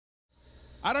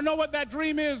I don't know what that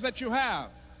dream is that you have.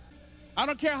 I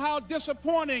don't care how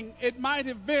disappointing it might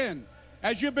have been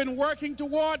as you've been working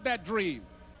toward that dream.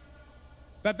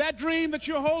 That dream that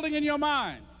you're holding in your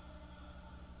mind,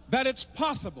 that it's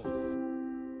possible.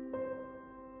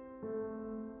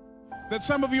 That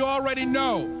some of you already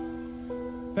know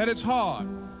that it's hard.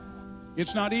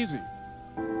 It's not easy.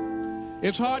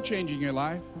 It's hard changing your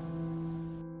life.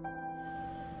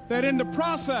 That in the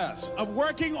process of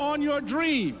working on your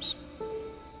dreams,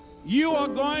 you are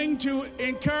going to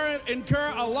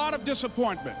incur a lot of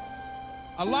disappointment,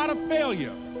 a lot of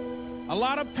failure, a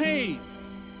lot of pain.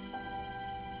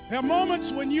 There are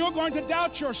moments when you're going to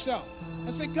doubt yourself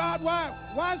and say, God,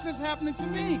 why is this happening to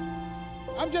me?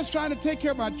 I'm just trying to take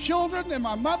care of my children and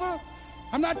my mother.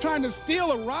 I'm not trying to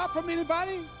steal or rob from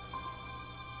anybody.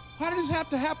 Why did this have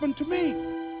to happen to me?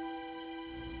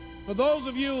 For those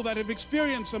of you that have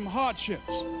experienced some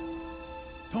hardships,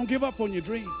 don't give up on your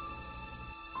dream.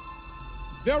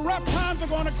 There are rough times that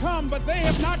are going to come, but they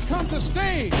have not come to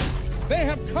stay. They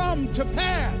have come to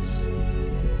pass.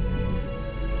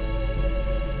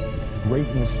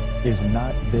 Greatness is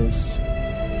not this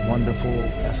wonderful,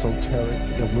 esoteric,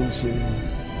 elusive,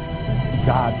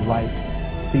 God-like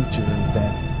feature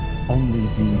that only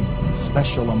the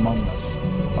special among us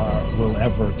will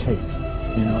ever taste.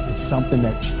 You know, it's something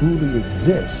that truly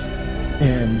exists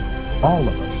in all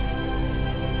of us.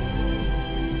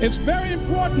 It's very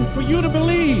important for you to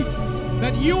believe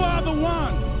that you are the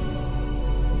one.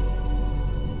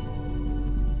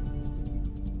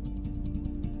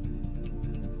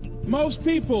 Most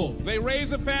people, they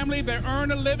raise a family, they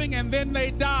earn a living, and then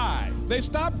they die. They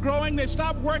stop growing, they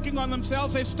stop working on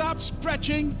themselves, they stop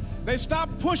stretching, they stop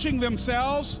pushing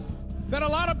themselves. That a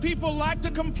lot of people like to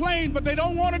complain, but they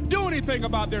don't want to do anything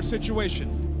about their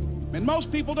situation. And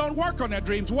most people don't work on their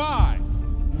dreams. Why?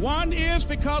 One is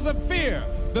because of fear.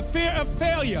 The fear of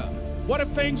failure. What if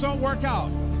things don't work out?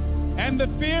 And the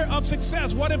fear of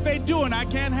success. What if they do and I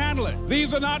can't handle it?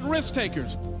 These are not risk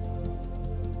takers.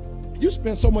 You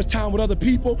spend so much time with other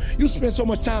people. You spend so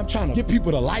much time trying to get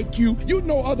people to like you. You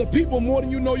know other people more than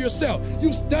you know yourself.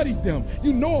 You studied them.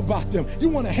 You know about them. You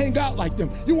want to hang out like them.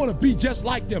 You want to be just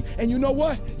like them. And you know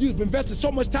what? You've invested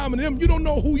so much time in them, you don't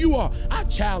know who you are. I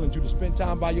challenge you to spend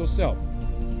time by yourself.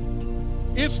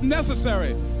 It's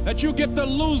necessary that you get the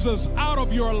losers out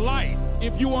of your life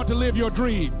if you want to live your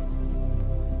dream.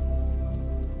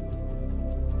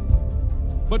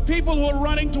 But people who are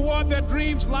running toward their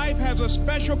dreams, life has a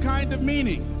special kind of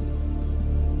meaning.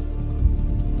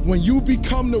 When you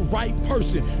become the right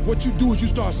person, what you do is you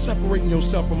start separating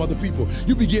yourself from other people.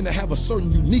 You begin to have a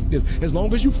certain uniqueness. As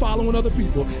long as you're following other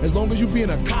people, as long as you're being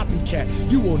a copycat,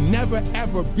 you will never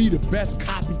ever be the best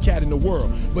copycat in the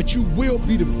world. But you will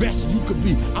be the best you could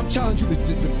be. I'm challenging you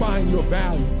to define your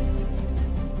value.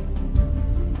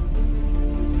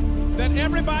 That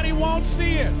everybody won't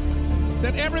see it.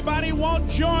 That everybody won't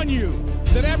join you,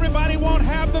 that everybody won't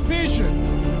have the vision.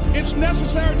 It's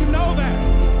necessary to know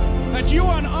that you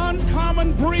are an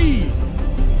uncommon breed.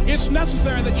 It's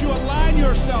necessary that you align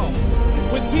yourself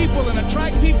with people and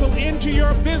attract people into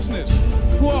your business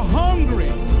who are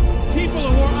hungry, people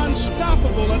who are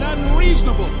unstoppable and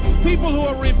unreasonable, people who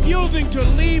are refusing to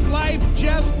leave life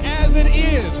just as it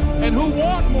is and who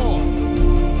want more.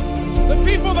 The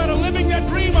people that are living their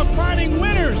dream of finding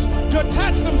winners to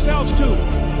attach themselves to.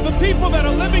 The people that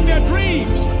are living their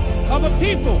dreams are the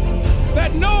people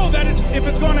that know that if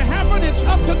it's going to happen, it's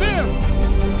up to them.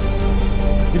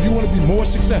 If you want to be more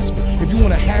successful, if you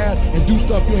want to have and do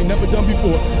stuff you ain't never done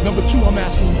before, number two, I'm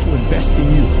asking you to invest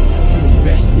in you. To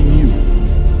invest in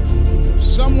you.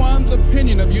 Someone's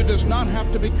opinion of you does not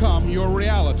have to become your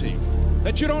reality.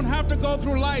 That you don't have to go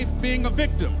through life being a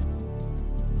victim.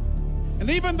 And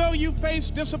even though you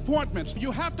face disappointments,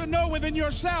 you have to know within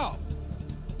yourself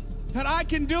that I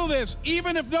can do this.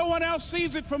 Even if no one else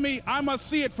sees it for me, I must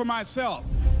see it for myself.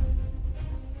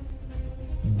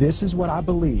 This is what I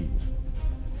believe,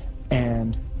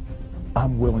 and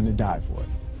I'm willing to die for it,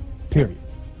 period.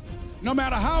 No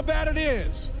matter how bad it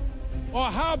is or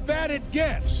how bad it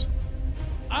gets,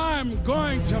 I'm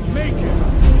going to make it.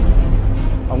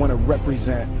 I want to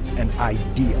represent an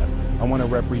idea. I want to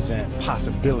represent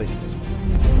possibilities.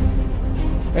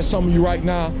 And some of you right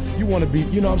now, you want to be,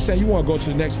 you know what I'm saying, you want to go to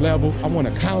the next level. I want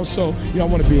to counsel, you know, I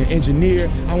want to be an engineer,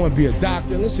 I want to be a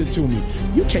doctor. Listen to me,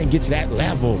 you can't get to that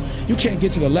level. You can't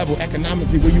get to the level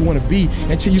economically where you want to be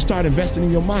until you start investing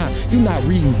in your mind. You're not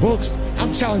reading books.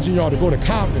 I'm challenging y'all to go to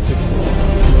conferences.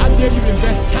 I dare you to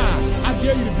invest time. I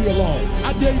dare you to be alone.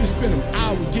 I dare you to spend an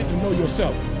hour getting to know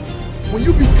yourself. When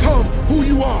you become who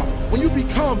you are, when you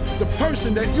become the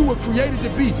person that you were created to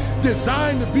be,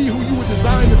 designed to be who you were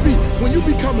designed to be, when when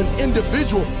you become an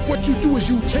individual, what you do is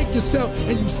you take yourself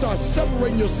and you start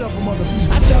separating yourself from other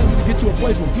people. I challenge you to get to a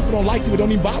place where people don't like you, it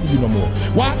don't even bother you no more.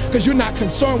 Why? Because you're not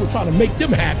concerned with trying to make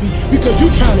them happy, because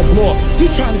you're trying to blow up.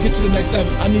 You're trying to get to the next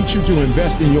level. I need you to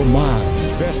invest in your mind.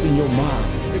 Invest in your mind.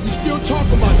 If you still talk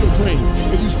about your dream,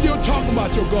 if you still talk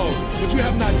about your goal, but you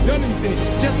have not done anything,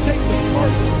 just take the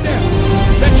first step.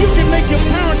 That you can make your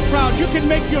parents proud, you can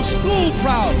make your school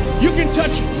proud, you can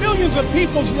touch millions of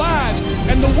people's lives,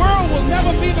 and the world will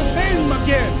never be the same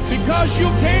again because you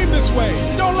came this way.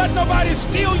 Don't let nobody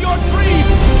steal your dream.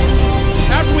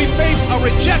 After we face a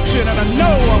rejection and a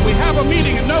no, or we have a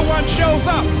meeting and no one shows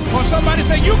up, or somebody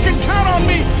say, you can count on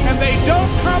me, and they don't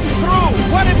come through.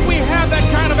 What if we have that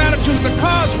kind of attitude? The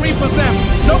car's repossessed.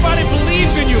 Nobody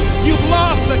believes in you. You've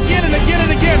lost again and again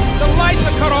and again. The lights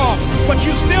are cut off, but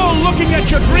you're still looking at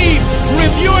your dream,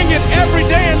 reviewing it every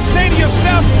day and saying to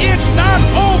yourself, it's not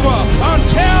over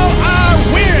until I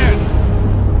win.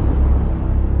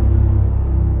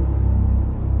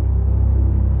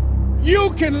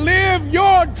 You can live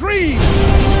your dream.